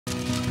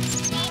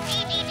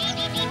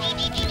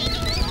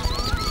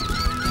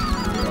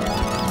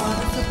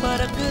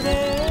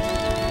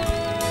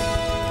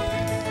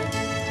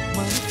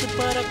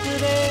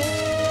பறக்குதே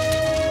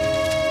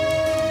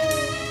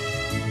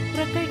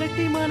ரெக்கை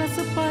கட்டி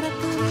மனசு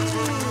பறக்குதே.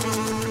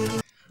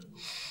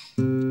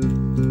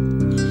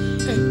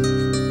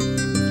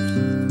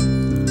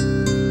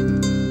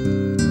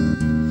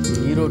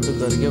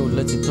 ஈரோட்டுக்கு அருகே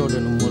உள்ள சித்தோடு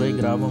என்னும் முறை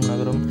கிராமம்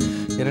நகரம்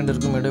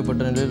இரண்டிற்கும்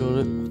இடைப்பட்ட நிலையில்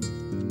ஒரு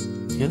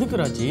எதுக்கு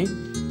ராஜி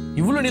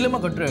இவ்வளோ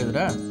நீளமாக கட்டுரை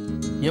எழுதுற?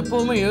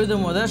 எப்போவுமே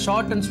எழுதும் போது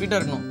ஷார்ட் அண்ட் ஸ்வீட்டாக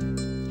இருக்கணும்.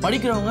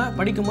 படிக்கிறவங்க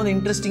படிக்கும் போது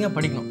இன்ட்ரெஸ்டிங்காக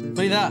படிக்கணும்.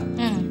 புரியுதா?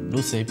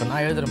 லூசு இப்போ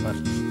நான் எழுதுறேன்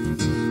பாரு.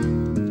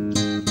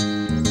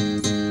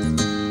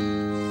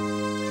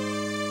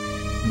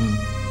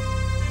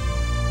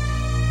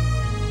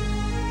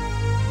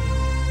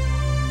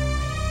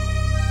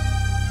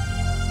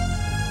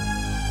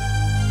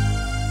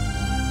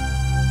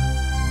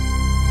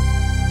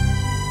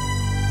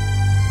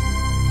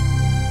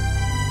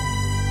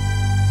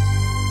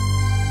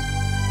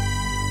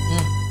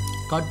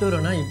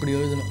 கட்டுரைனா இப்படி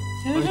எழுதணும்.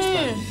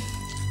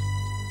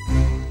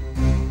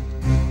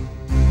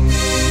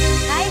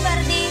 ஹாய்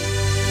பாரதி.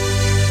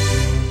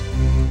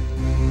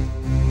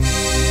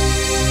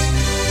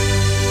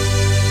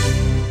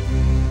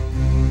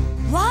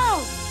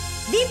 வாவ்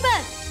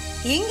தீபக்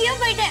எங்கேயோ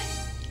போயிட்டேன்.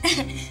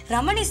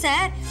 ரமணி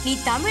சார் நீ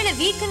தமிழ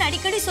வீக்குன்னு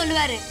அடிக்கடி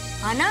சொல்லுவாரு.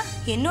 ஆனா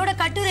என்னோட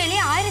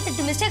கட்டுரையிலே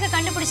 1008 மிஸ்டேக்கை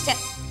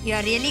கண்டுபிடிச்சிட்டேன். You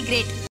are really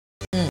great.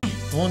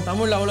 உன்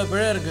தமிழ்ல அவ்வளவு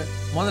பிழை இருக்கு.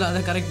 முதல்ல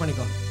அதை கரெக்ட்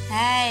பண்ணிக்கோ.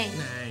 ஹாய்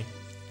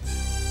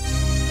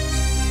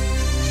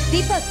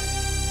தீபக்,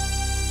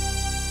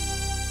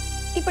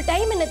 இப்ப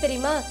டைம் என்ன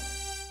தெரியுமா?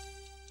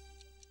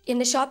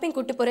 என்ன ஷாப்பிங்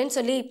கூட்டு போறேன்னு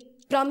சொல்லி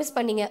ப்ராமிஸ்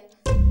பண்ணீங்க.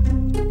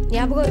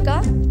 ஞாபகம் இருக்கா?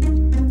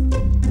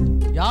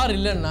 யார்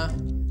இல்லைன்னா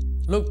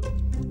look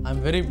I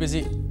am very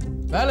busy.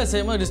 வேலை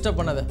செய்யும்போது டிஸ்டர்ப்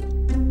பண்ணாத.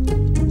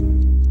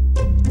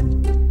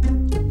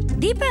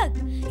 தீபக்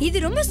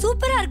இது ரொம்ப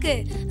சூப்பரா இருக்கு.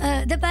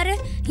 இத பாரு,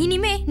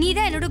 இனிமே நீ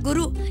தான் என்னோட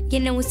குரு.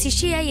 என்ன உன்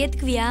சிஷ்யா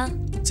ஏத்துக்குவியா?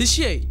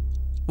 சிஷ்யை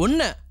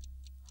ஒன்ன?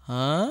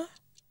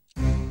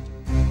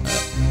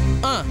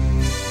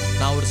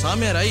 நான் ஒரு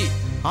சாமியாராய்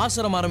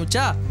ஆசிரம்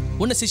ஆரம்பிச்சா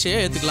உன்னை சிஷ்யா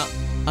ஏத்துக்கலாம்.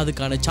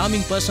 அதுக்கான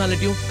சாமிங்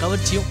பர்சனாலிட்டியும்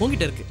கவர்ச்சியும்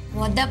உங்ககிட்ட இருக்கு.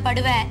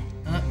 உதப்படுவேன்.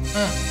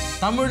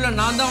 தமிழ்ல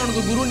நான் தான்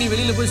உனக்கு குரு. நீ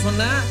வெளியில போய்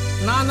சொன்ன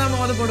நான் தான்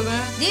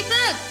உதப்படுவேன்.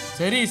 தீபக்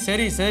சரி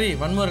சரி சரி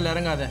வன்முறையில்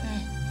இறங்காத.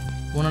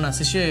 உன்னை நான்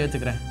சிஷ்யா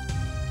ஏத்துக்கிறேன்.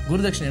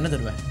 குருதட்சணை என்ன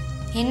தருவேன்?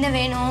 என்ன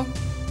வேணும்?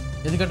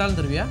 எது கேட்டாலும்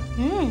தருவியா?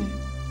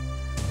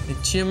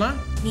 நிச்சயமா?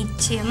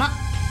 நிச்சயமா.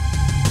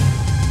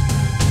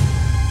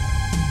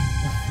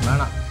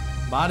 வேணாம்,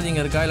 பாரதி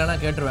இங்கே இருக்கா இல்லைன்னா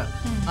கேட்டுருவேன்.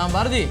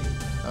 பாரதி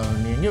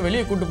நீ எங்கேயோ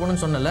வெளியே கூட்டு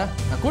போகணும்னு சொன்னல,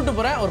 நான் கூட்டு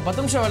போகிறேன். ஒரு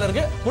 10 நிமிஷம் வேலை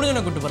இருக்கு, முடிஞ்சு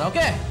நான் கூட்டு போகிறேன்.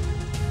 ஓகே,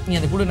 நீ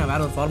அதை கூட நான்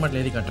வேற ஒரு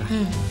ஃபார்மேட்டில் எழுதி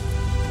காட்டுறேன்.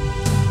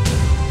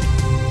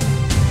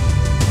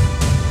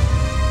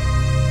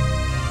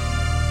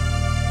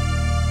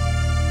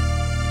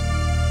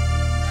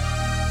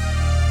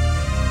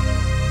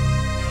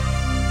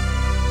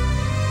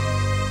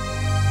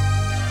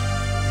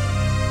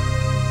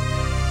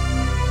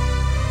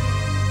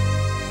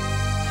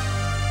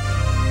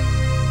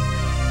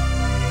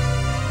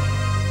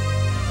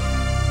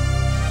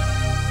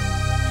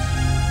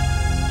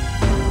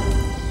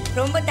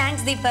 ரொம்ப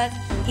தேங்க்ஸ் தீபக்.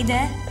 இதை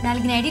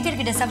நாளைக்கு நான் எடிட்டர்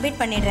கிட்ட சப்மிட்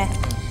பண்ணிடுறேன்.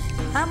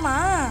 ஆமா,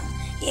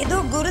 ஏதோ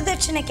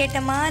குருதட்சணை கேட்ட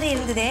மாதிரி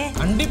இருந்ததே.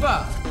 கண்டிப்பா.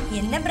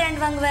 என்ன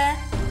பிராண்ட் வாங்குவ?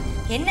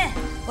 என்ன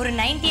ஒரு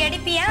 90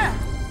 அடிப்பியா?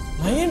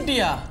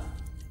 90யா?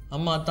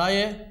 அம்மா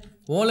தாயே,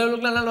 ஓ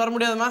லெவலுக்குலாம் என்னால் வர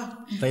முடியாதுமா.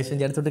 ட்ரை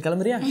செஞ்சு எடுத்து விட்டு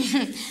கிளம்புறியா?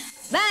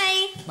 By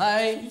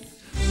by.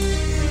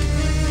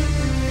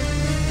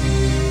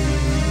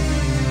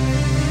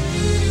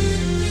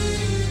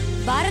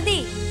 பாரதி,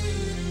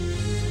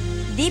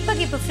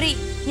 தீபக் இப்ப ஃப்ரீ.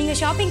 நீங்க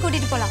ஷாப்பிங்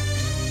கூட்டிட்டு போலாம்.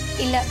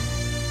 இல்ல,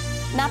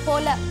 நான்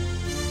போல.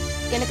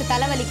 எனக்கு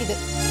தலை வலிக்குது.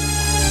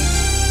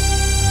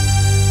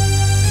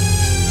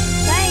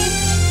 பை.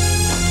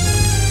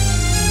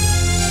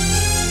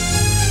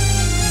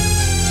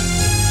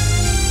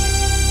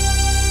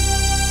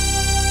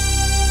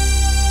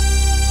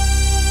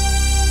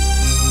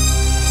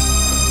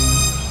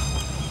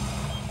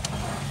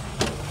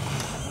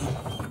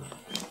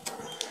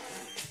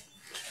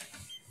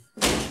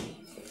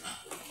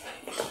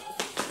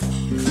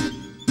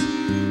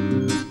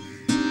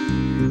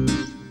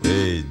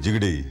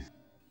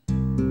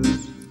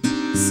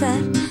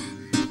 சார்,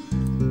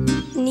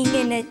 நீங்க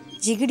என்ன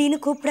ஜிகிடின்னு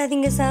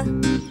கூப்பிடாதீங்க சார்.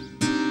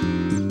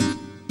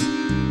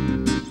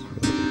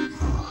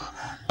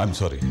 I'm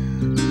sorry.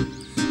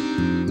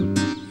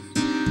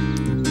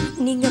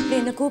 நீங்க அப்படி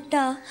என்ன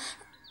கூப்பிட்டா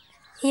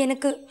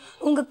எனக்கு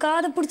உங்க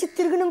காதை பிடிச்சி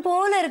திருகணும்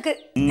போல இருக்கு.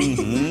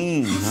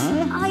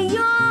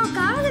 ஐயோ,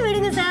 காதை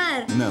விடுங்க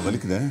சார். என்ன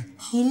வலிக்குதா?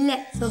 இல்ல,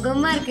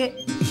 சுகமா இருக்கு.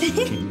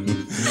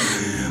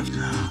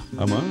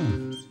 ஆமா,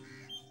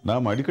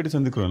 நாம அடிக்கடி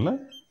சந்திக்கிறோம்ல.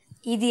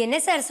 இது என்ன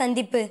சார்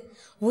சந்திப்பு?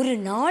 ஒரு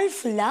நாள்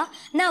ஃபுல்லா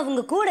நான்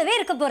உங்க கூடவே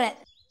இருக்க போறேன்.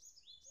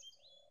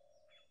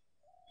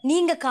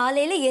 நீங்க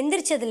காலையில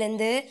எந்திரிச்சதுல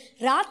இருந்து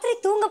ராத்திரி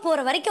தூங்க போற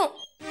வரைக்கும்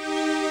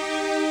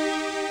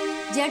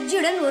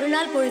ஜட்ஜுடன் ஒரு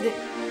நாள் பொழுது.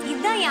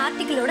 இதுதான் என்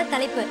ஆர்டிகிளோட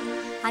தலைப்பு.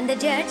 அந்த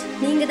ஜட்ஜ்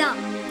நீங்க தான்.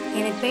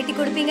 எனக்கு பேட்டி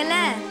கொடுப்பீங்கல்ல?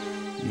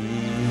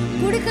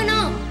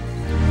 கொடுக்கணும்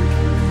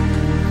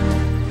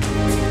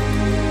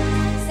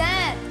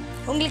சார்.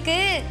 உங்களுக்கு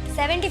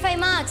 75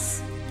 மார்க்ஸ்.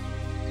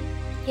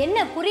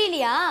 என்ன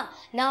புரியலையா?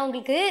 நான்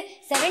உங்களுக்கு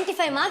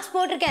 75 மார்க்ஸ்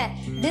போட்டிருக்கேன்.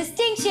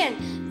 Distinction.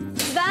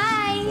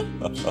 By.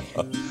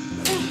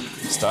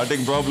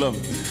 Starting problem.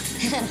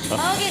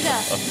 Okay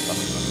sir.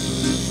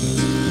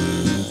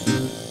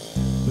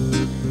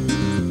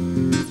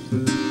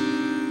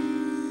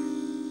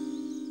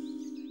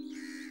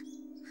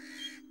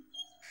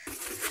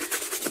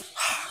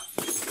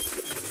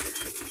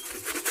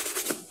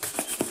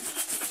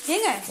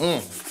 ஏங்க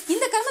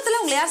இந்த கர்மத்துல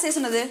உங்களை யார் செய்ய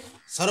சொன்னது?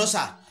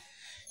 சரோசா,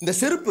 இந்த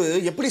செருப்பு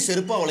எப்படி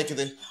செருப்பா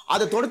உழைக்குது?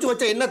 அதை தொடச்சு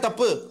வச்சா என்ன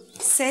தப்பு?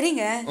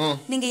 சரிங்க,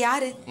 நீங்க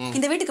யாரு?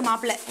 இந்த வீட்டுக்கு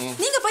மாப்பிள்ளை.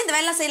 நீங்க போய் இந்த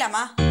வேலை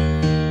செய்யலாமா?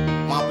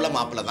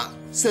 மாப்பிள்ளை தான்.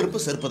 செருப்பு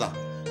செருப்பு தான்.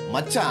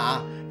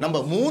 மச்சான் நம்ம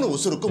 3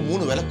 உசுருக்கு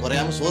 3 வேளை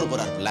குறையாம சோறு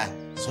போறாருல்ல.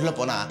 சொல்ல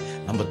போனா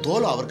நம்ம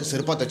தோலை அவருக்கு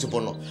செருப்பா தச்சு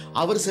போடணும்.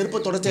 அவர்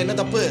செருப்பை தொடச்சா என்ன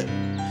தப்பு?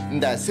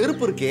 இந்த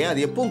செருப்பு இருக்கே அது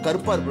எப்பவும்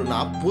கருப்பா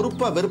இருக்குன்னா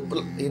பொறுப்பா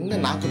வெறுப்பு என்ன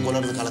நாக்கு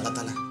கொலறது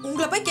காலகத்தால.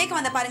 உங்களை போய் கேட்க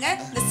வந்த பாருங்க.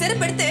 இந்த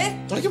செருப்பு எடுத்து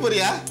துடைக்க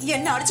போறியா?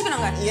 என்ன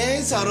அடிச்சுக்கணுங்க?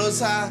 ஏன்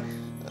சரோசா?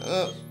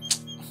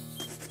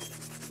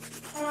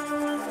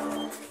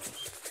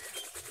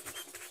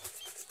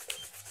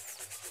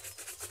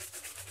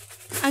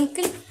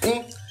 அங்கிள்.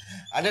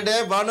 அடடே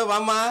பானு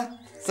வாமா,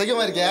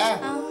 சுகமா இருக்கியா?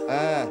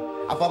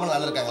 அப்பா அம்மா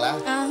நல்லா இருக்காங்களா?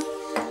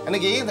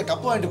 அன்னைக்கு இந்த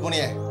கப்பு வாங்கிட்டு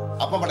போனியே,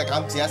 அப்பா அம்மா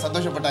காமிச்சியா?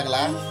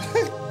 சந்தோஷப்பட்டாங்களா?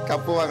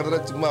 கப்பு வாங்குறதுல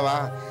சும்மாவா?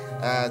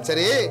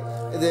 சரி,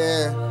 இது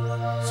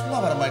சும்மா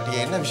வர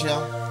மாட்டியே, என்ன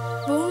விஷயம்?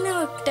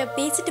 பூனாக்கிட்ட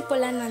பேசிட்டு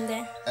போலான்னு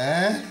வந்தேன்.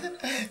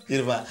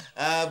 இருப்பா.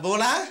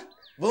 பூனா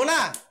பூனா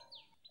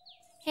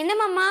என்ன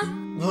மாமா?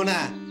 பூனா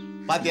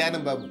பாத்தியா,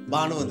 நம்ம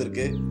பானு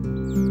வந்திருக்கு.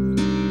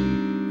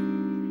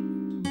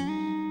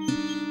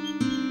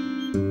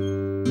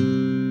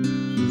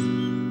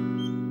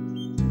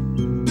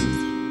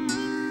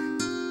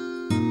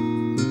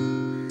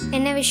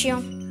 என்ன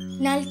விஷயம்?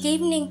 நாளைக்கு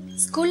ஈவினிங்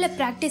ஸ்கூலில்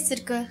ப்ராக்டிஸ்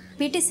இருக்கு.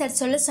 பிடி சார்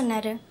சொல்ல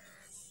சொன்னார்.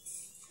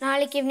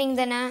 நாளைக்கு ஈவினிங்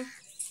தானே?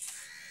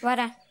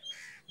 வரேன்.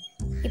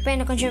 இப்போ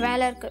எனக்கு கொஞ்சம்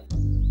வேலை இருக்கு.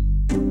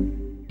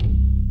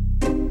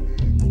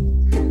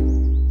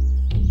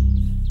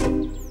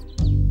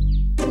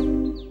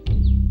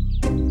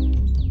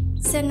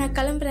 சார் நான்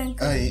கிளம்புறேன்.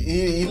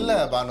 இல்ல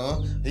பானு,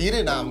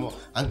 இரு, நான்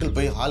அங்கிள்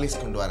போய்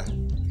ஹாலிஸ் கொண்டு வரேன்.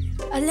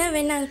 அதெல்லாம்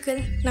வேணாம்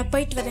அங்கிள், நான்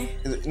போயிட்டு வரேன்.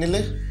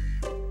 நில்லு.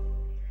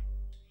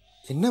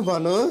 என்ன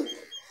பானு,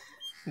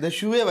 இந்த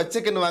ஷூவே வச்ச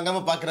கண்ணு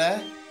வாங்காம பாக்குற?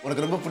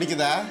 உனக்கு ரொம்ப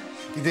பிடிக்குதா?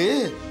 இது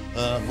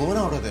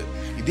புவனாவோடது.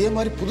 இதே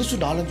மாதிரி புதுசு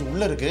 4-5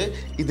 உள்ள இருக்கு.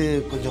 இது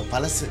கொஞ்சம்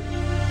பழசு.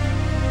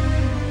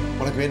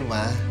 உனக்கு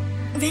வேணுமா?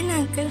 வேணாம்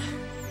அங்கிள்.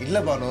 இல்ல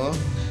பானு,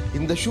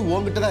 இந்த ஷூ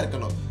உன்கிட்ட தான்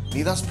இருக்கணும்.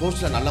 நீ தான்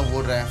ஸ்போர்ட்ஸ்ல நல்லா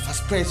ஓடுற,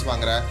 ஃபர்ஸ்ட் பிரைஸ்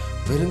வாங்குற,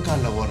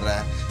 வெறுங்காலில் ஓடுற.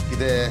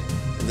 இது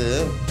இது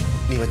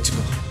நீ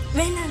வச்சுக்கோ.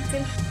 வேணாம்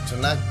அங்கிள்.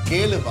 சொன்னா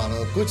கேளு பானு,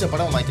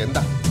 கூச்சப்படம் வாங்கிக்க.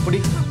 இந்தா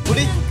புடி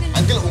புடி.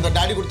 அங்கிள் உங்க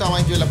டாடி கொடுத்தா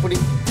வாங்கிக்கல. புடி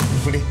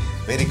புடி.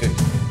 Very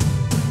good.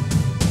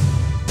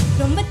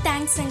 ரொம்ப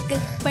தேங்க்ஸ்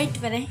அங்கிள். போயிட்டு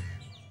வரேன்.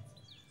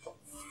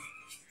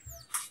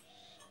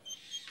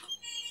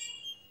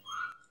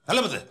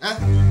 நல்ல பத்து.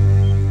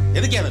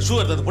 எதுக்கு அந்த ஷூ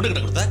எடுத்து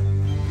போட்டுக்கிட்ட கொடுத்த?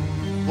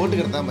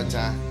 போட்டுக்கிட்டு தான்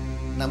மச்சான்.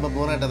 நம்ம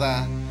போனாட்ட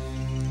தான்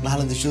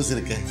 4-5 ஷூஸ்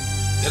இருக்கு.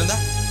 இருந்தா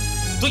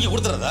தூக்கி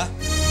கொடுத்துறதா?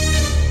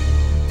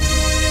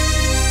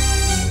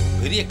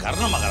 பெரிய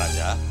கர்ண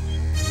மகாராஜா,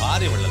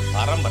 ஆரியவள்ளல்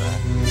பரம்பரை.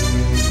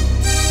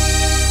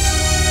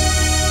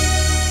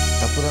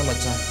 தப்புதான்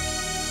மச்சான்.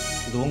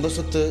 இது உங்க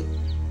சொத்து.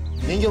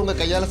 நீங்க உங்க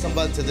கையால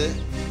சம்பாதிச்சது.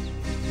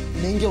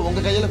 நீங்க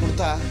உங்க கையால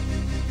கொடுத்தா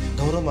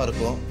கௌரவமா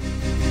இருக்கும்.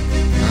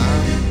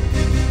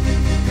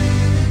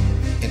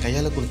 என்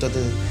கையால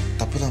கொடுத்தது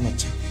தப்புதான்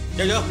மச்சான்.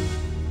 ஐயோ,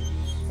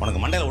 உனக்கு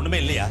மண்டையில ஒண்ணுமே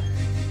இல்லையா?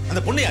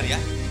 அந்த பொண்ணு யாரியா?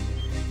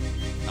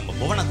 நம்ம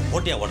புவனாக்கு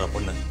போட்டியா ஓடுற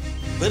பொண்ணு.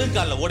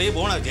 பெருங்காலில் ஓடியே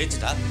புவனா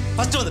ஜெயிச்சுட்டா,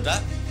 ஃபர்ஸ்ட் வந்துட்டா.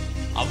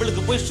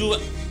 அவளுக்கு போய் ஷூ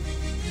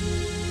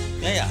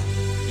ஏயா?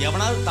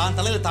 எவனாவது தான்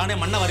தலையில தானே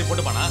மண்ணை வாரி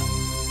போட்டுப்பானா?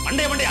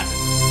 மண்டையா?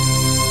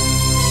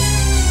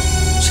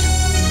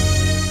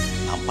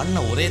 நான்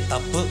பண்ண ஒரே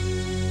தப்பு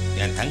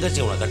என்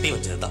தங்கச்சி உன கட்டி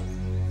வச்சதுதான்.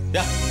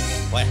 யா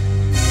போய.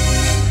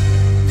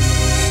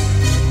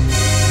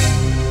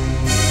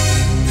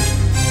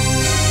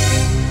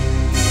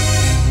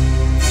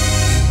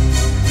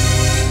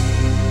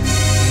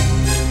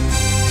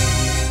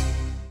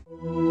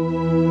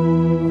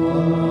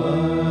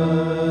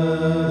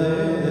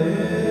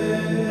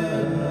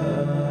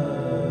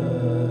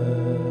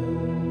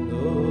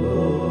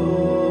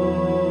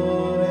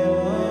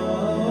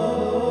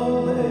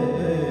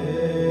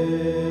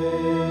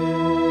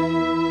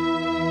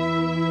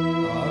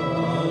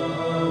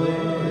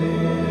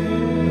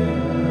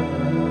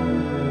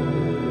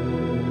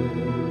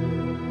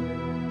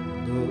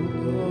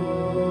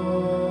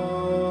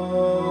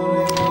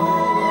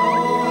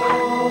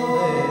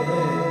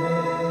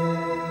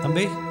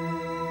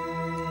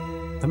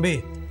 தம்பி,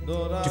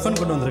 டிஃபன்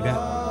கொண்டு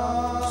வந்திருக்கேன்.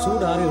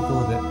 சூடு ஆறி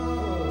போகுது.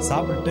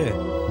 சாப்பிட்டு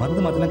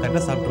மருந்து மாத்திரம்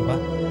கரெக்டாக சாப்பிட்ருப்பா.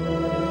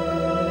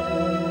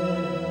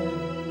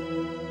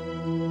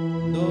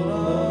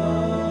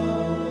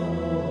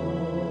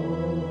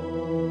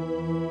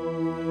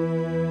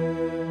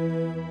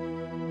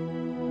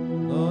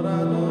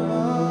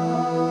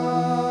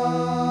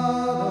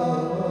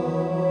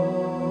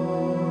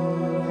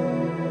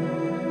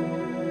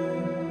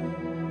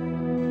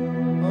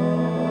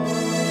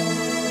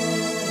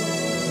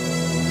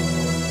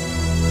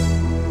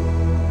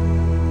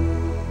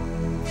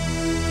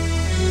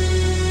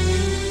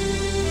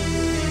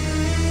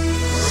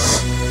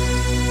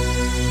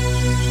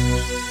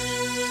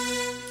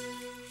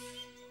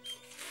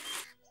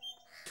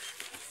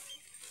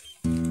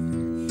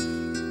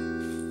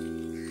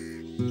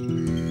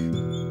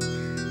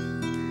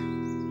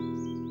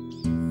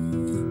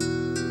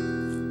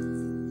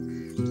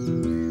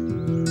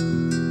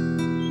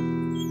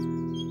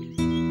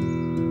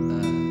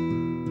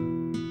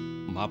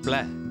 மாப்பிள்ள,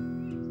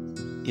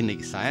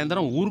 இன்னைக்கு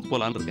சாயந்தரம் ஊருக்கு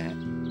போலான்னு இருக்கேன்.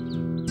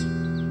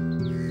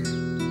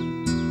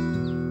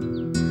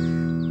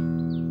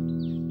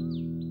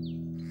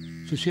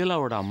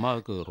 சுஷீலாவோட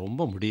அம்மாவுக்கு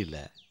ரொம்ப முடியல.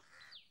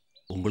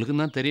 உங்களுக்கு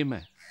தான்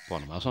தெரியுமே,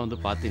 போன மாதம் வந்து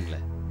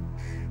பார்த்தீங்களே.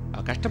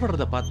 அவள்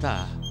கஷ்டப்படுறத பார்த்தா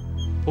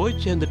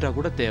போய் சேர்ந்துட்டா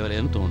கூட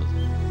தேவையில்லைன்னு தோணுது.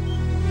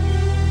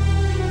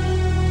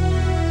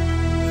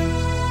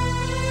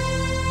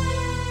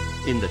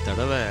 இந்த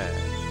தடவை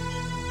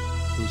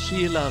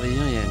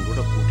சுஷீலாவையும் என் கூட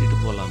கூட்டிட்டு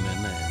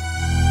போலாமேன்னு.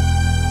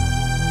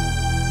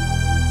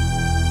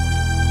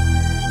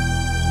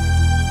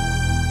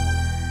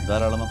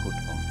 தாராளமாக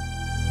கூட்டிட்டு போங்க.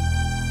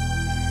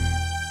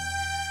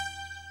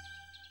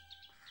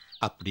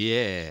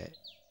 அப்படியே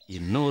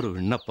இன்னொரு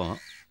விண்ணப்பம்.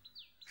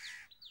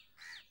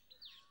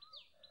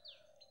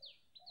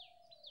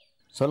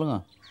 சொல்லுங்க.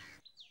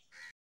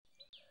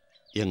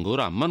 எங்கள்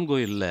ஊர் அம்மன்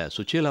கோயிலில்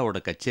சுஷீலாவோட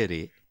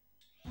கச்சேரி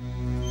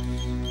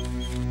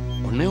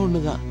ஒன்றே ஒன்று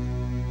தான்.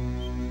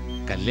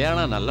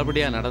 கல்யாணம்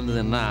நல்லபடியாக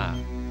நடந்ததுன்னா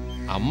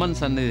அம்மன்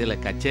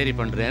சன்னதியில் கச்சேரி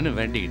பண்ணுறேன்னு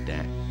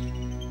வேண்டிக்கிட்டேன்.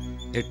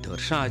 8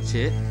 வருஷம்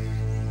ஆச்சு.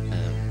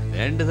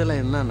 வேண்டுதலை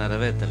என்ன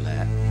நிறைவேற்றலை.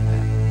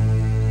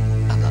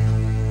 அதான்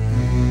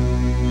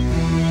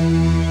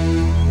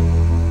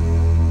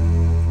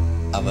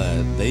அவ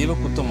தெய்வ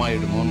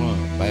குத்தமாயிடுமோன்னு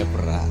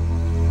பயப்படுறா.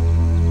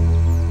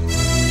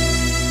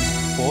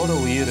 போற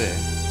உயிர்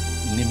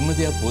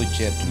நிம்மதியா போய்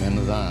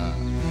சேரட்டுமேனு தான்.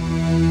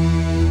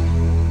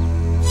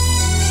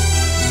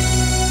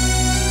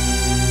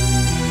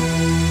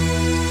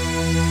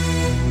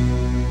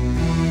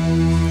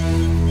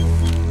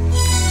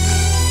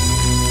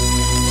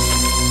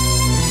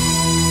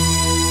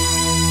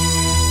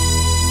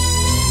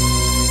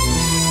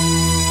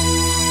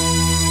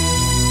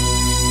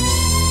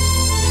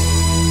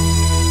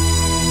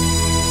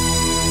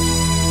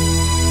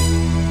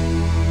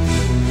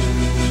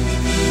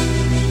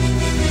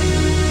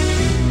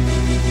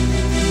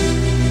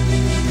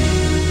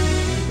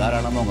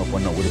 தாராளமாக உங்கள்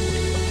பொண்ணை ஊருக்கு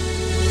கூட்டிட்டு போங்க.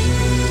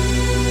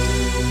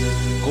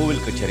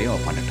 கோவில் கச்சேரியும்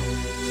அவள் பண்ணட்டும்.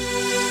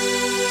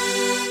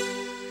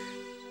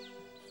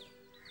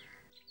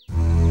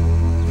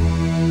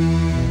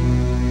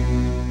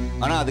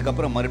 ஆனால்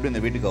அதுக்கப்புறம் மறுபடியும்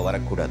இந்த வீட்டுக்கு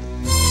வரக்கூடாது.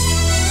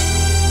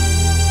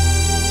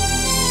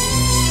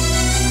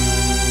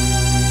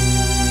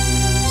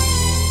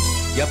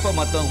 எப்போ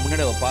மற்றவங்க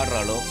முன்னாடி அவள்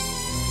பாடுறாளோ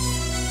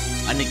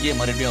அன்னைக்கே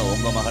மறுபடியும்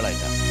உங்க மகள்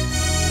ஆயிட்டான்.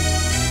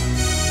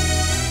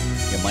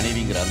 என்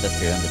மனைவிங்கிற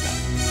அந்தஸ்தை இழந்துட்டான்.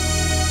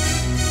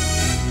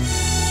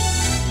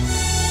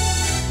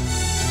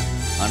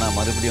 ஆனா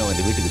மறுபடியும் அவன்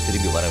இந்த வீட்டுக்கு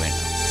திரும்பி வர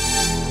வேண்டாம்.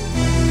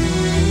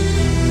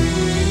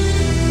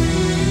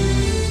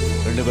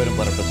 2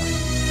 பேரும் வரட்டும்.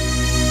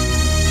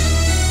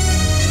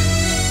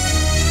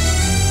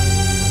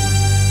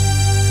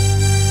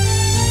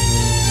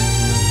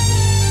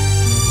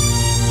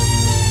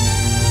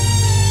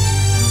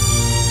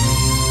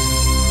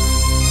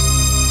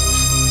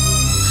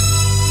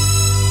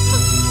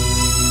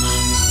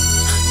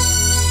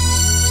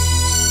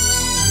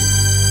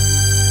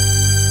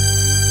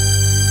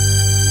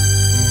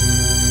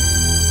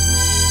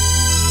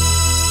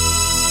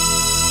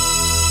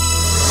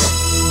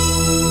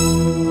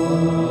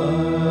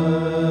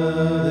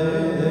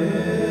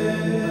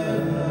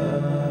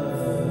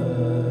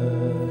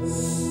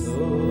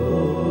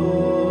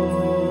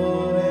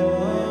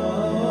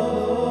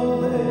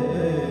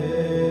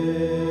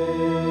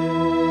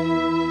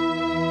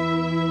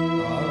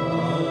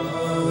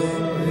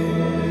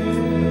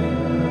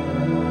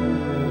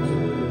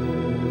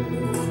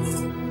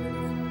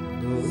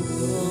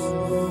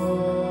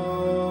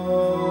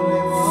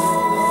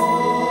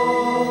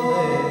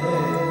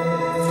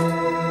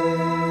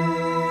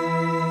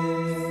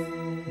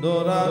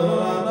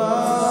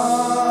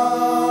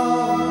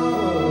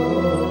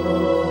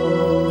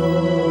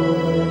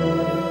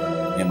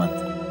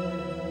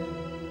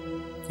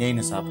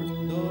 ஏன்னு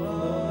சாப்பிடு.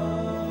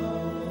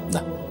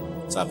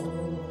 சாப்பிடு.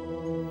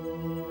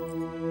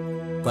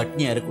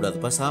 பட்னியா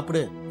இருக்கக்கூடாதுப்பா,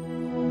 சாப்பிடு.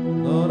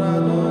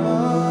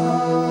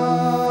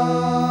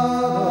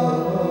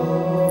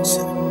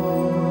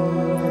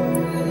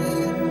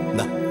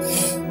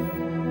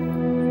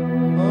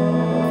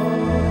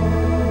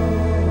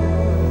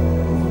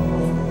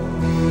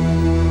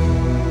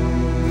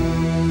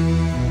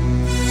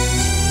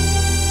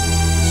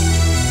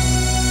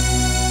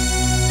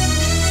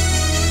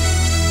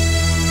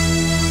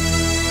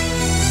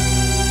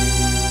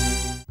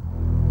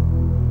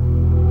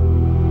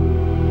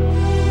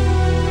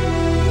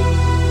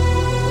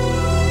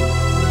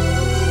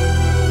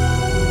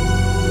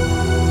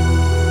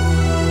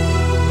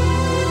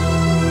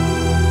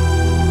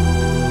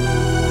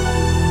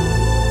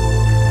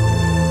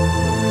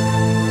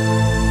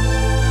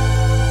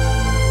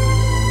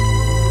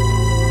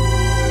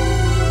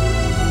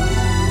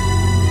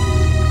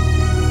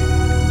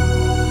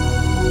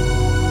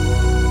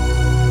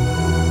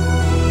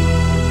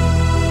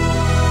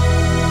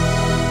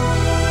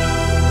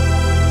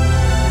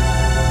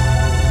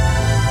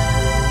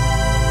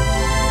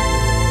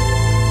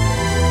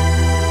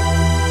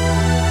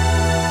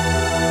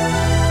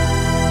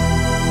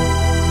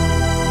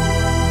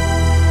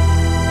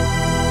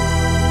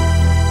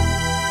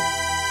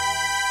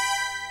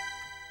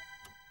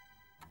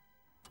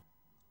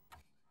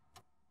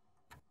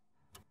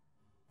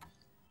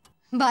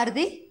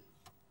 பாரதி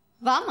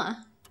வாமா.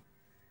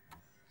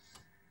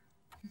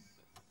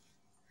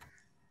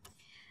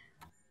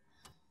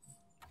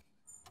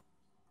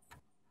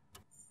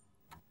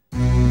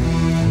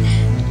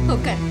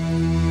 உட்கார்.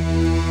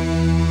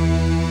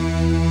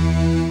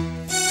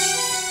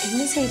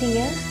 என்ன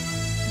செய்றீங்க?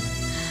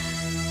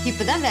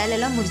 இப்பதான்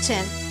வேலையெல்லாம்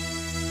முடிச்சேன்.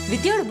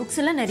 வித்யாவோட புக்ஸ்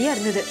எல்லாம் நிறைய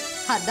இருந்தது.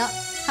 அதான்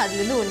அதுல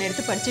இருந்து ஒன்னு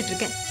எடுத்து படிச்சிட்டு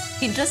இருக்கேன்.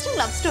 Interesting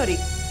love story.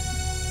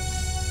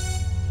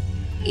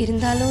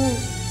 இருந்தாலும்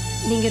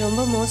நீங்க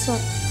ரொம்ப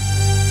மோசம்.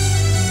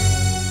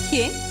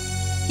 ஏன்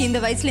இந்த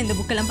வயசுல இந்த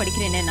புக்கெல்லாம்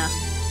படிக்கிறேன்னா?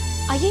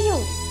 ஐயோ,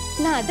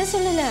 நான் அதை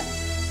சொல்லல.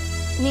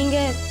 நீங்க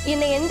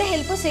என்னை எந்த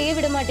ஹெல்ப்பும் செய்ய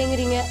விட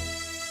மாட்டேங்கிறீங்க.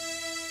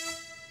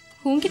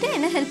 உன்கிட்ட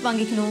என்ன ஹெல்ப்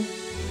வாங்கிக்கணும்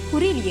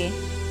புரியலையே.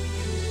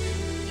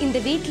 இந்த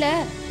வீட்ல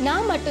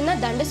நான்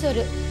மட்டும்தான்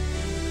தண்டசோறு.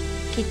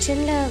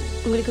 கிச்சன்ல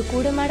உங்களுக்கு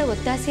கூட மாட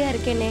ஒத்தாசையா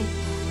இருக்கேனே.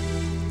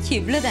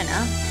 இவ்வளவுதானா?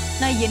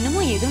 நான்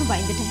என்னமோ எதுவும்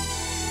பயந்துட்டேன்.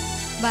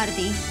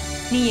 பாரதி,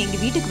 நீ எங்க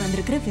வீட்டுக்கு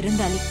வந்திருக்கிற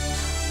விருந்தாளி.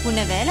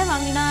 உன்னை வேலை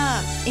வாங்கினா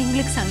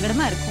எங்களுக்கு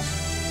சங்கடமா இருக்கும்.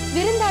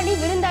 விருந்தாளி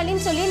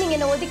விருந்தாளின்னு சொல்லி நீங்க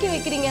என்ன ஒதுக்கி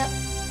வைக்கிறீங்க.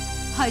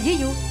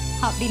 ஐயோ,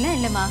 அப்படிலாம்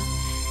இல்லம்மா.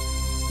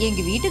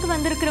 எங்க வீட்டுக்கு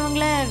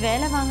வந்திருக்கிறவங்கள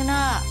வேலை வாங்கினா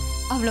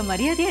அவ்வளவு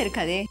மரியாதையா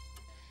இருக்காதே.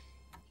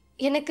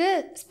 எனக்கு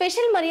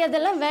ஸ்பெஷல்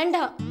மரியாதைலாம்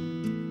வேண்டாம்.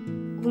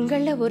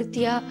 உங்கள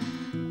ஒருத்தியா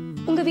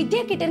உங்க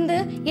வித்யா கிட்ட இருந்து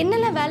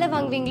என்னெல்லாம் வேலை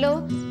வாங்குவீங்களோ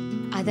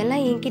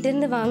அதெல்லாம் என்கிட்ட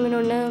இருந்து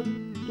வாங்கணும்னு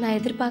நான்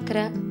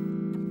எதிர்பார்க்கிறேன்.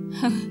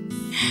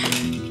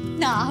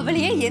 நான்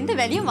அவளையே எந்த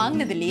வேலையும்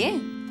வாங்கினது இல்லையே.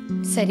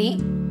 சரி,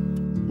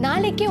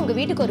 நாளைக்கே உங்க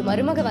வீட்டுக்கு ஒரு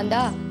மருமக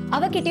வந்தா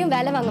அவகிட்டயும்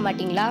வேலை வாங்க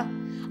மாட்டீங்களா?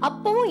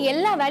 அப்பவும்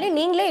எல்லா வேலையும்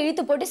நீங்களே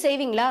இழுத்து போட்டு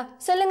செய்வீங்களா?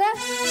 சொல்லுங்க.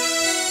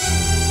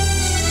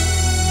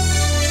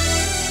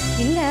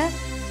 இல்ல,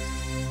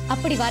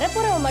 அப்படி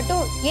வரப்போறவ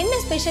மட்டும் என்ன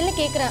ஸ்பெஷல்னு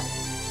கேக்குறேன்.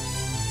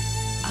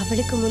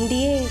 அவளுக்கு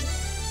முந்தியே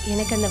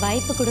எனக்கு அந்த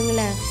வாய்ப்பு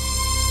கொடுங்களேன்.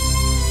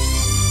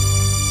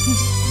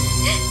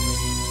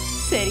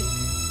 சரி,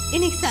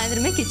 இன்னைக்கு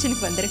சாயந்தரமே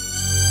கிச்சனுக்கு வந்துரு.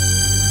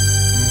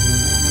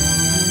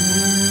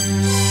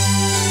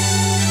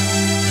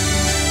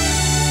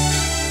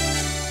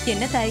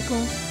 என்ன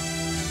தயக்கம்?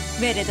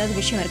 வேற ஏதாவது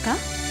விஷயம் இருக்கா?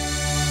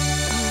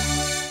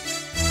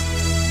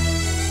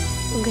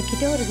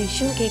 உங்ககிட்ட ஒரு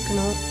விஷயம்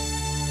கேட்கணும்.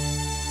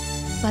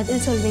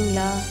 பதில்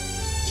சொல்வீங்களா?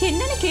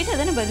 என்னன்னு கேட்டா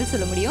தானே பதில்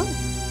சொல்ல முடியும்.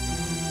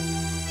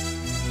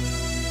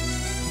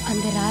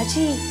 அந்த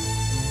ராஜி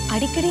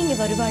அடிக்கடி இங்க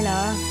வருவாளா?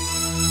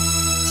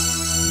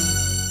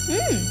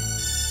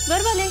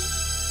 வருவாளே.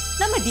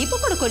 நம்ம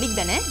தீபக்கோட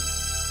கொலீக் தானே.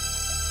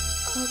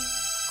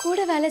 கூட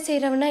வேலை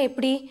செய்யறவனா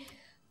எப்படி?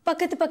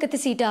 பக்கத்து பக்கத்து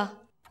சீட்டா?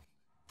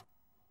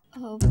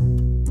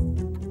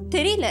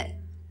 தெரியல,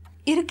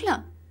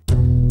 இருக்கலாம்.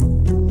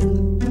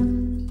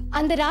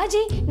 அந்த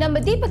ராஜி நம்ம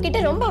தீபக் கிட்ட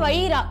ரொம்ப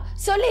வழியிறா.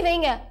 சொல்லி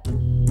வைங்க.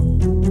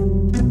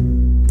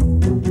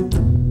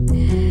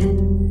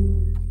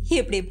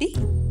 எப்படி எப்படி?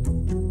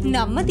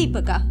 நம்ம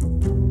தீபக்கா?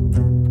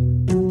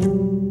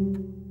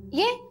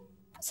 ஏன்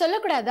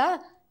சொல்லக்கூடாதா?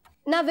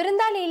 நான்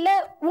விருந்தாளி இல்ல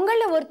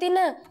உங்கள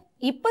ஒருத்தின்னு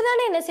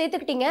இப்பதானே என்ன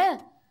சேர்த்துக்கிட்டீங்க.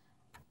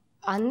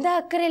 அந்த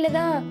அக்கறையில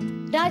தான்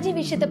ராஜி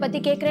விஷயத்தை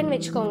பத்தி கேக்குறேன்னு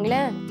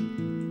வச்சுக்கோங்களேன்.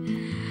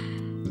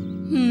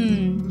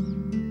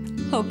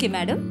 ஓகே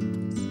மேடம்,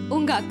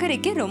 உங்க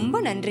அக்கறைக்கு ரொம்ப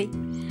நன்றி.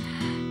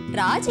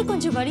 ராஜி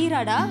கொஞ்சம்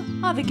வலிராடா,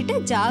 அவகிட்ட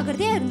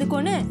ஜாகிரதையா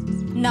இருந்துக்கோன்னு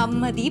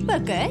நம்ம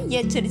தீபக்க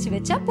எச்சரிச்சு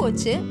வச்சா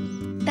போச்சு.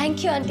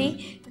 Thank you aunty,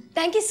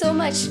 thank you so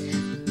much.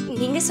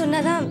 நீங்க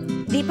சொன்னாதான்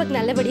தீபக்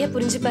நல்லபடியா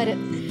புரிஞ்சுப்பாரு.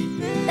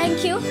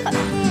 தேங்க்யூ.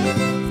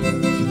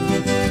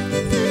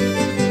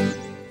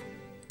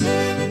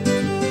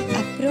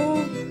 அப்புறம்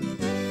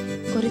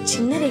ஒரு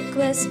சின்ன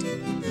ரெக்வெஸ்ட்.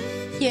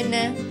 என்ன?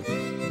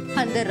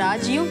 அந்த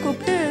ராஜியும்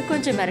கூப்பிட்டு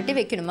கொஞ்சம் மிரட்டி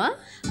வைக்கணுமா?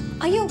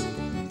 ஐயோ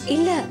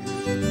இல்ல,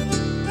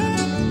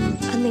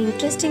 அந்த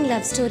இன்ட்ரெஸ்டிங்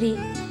லவ் ஸ்டோரி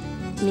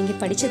நீங்க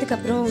படிச்சதுக்கு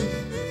அப்புறம்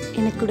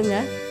எனக்கு கொடுங்க.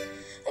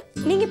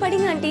 நீங்க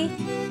படிங்க ஆண்டி,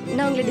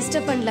 நான் உங்களை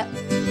டிஸ்டர்ப் பண்ணல.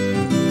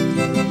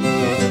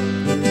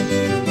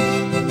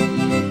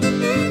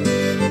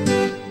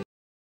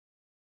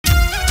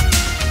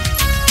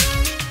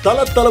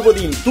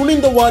 தளபதியின்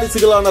துணிந்த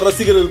வாரிசுகளான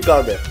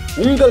ரசிகர்களுக்காக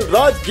உங்கள்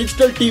ராஜ்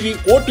டிஜிட்டல் டிவி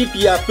OTT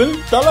ஆப்பில்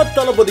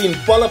தளபதியின்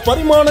பல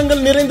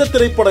பரிமாணங்கள் நிறைந்த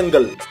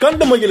திரைப்படங்கள்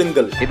கண்டு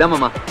மகிழுங்கள். இதான்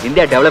மாமா,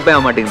 இந்தியா டெவலப் ஆக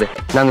மாட்டேங்குது.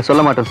 நாங்க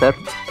சொல்ல மாட்டோம் சார்,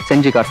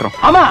 செஞ்சு காட்டுறோம்.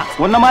 ஆமா,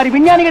 உன்ன மாதிரி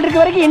விஞ்ஞானிகள்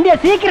இருக்க வரைக்கும் இந்தியா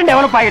சீக்கிரம்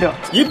டெவலப் ஆயிடும்.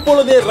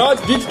 இப்பொழுதே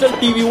ராஜ் டிஜிட்டல்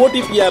டிவி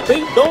OTT ஆப்பை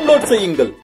டவுன்லோட் செய்யுங்கள்.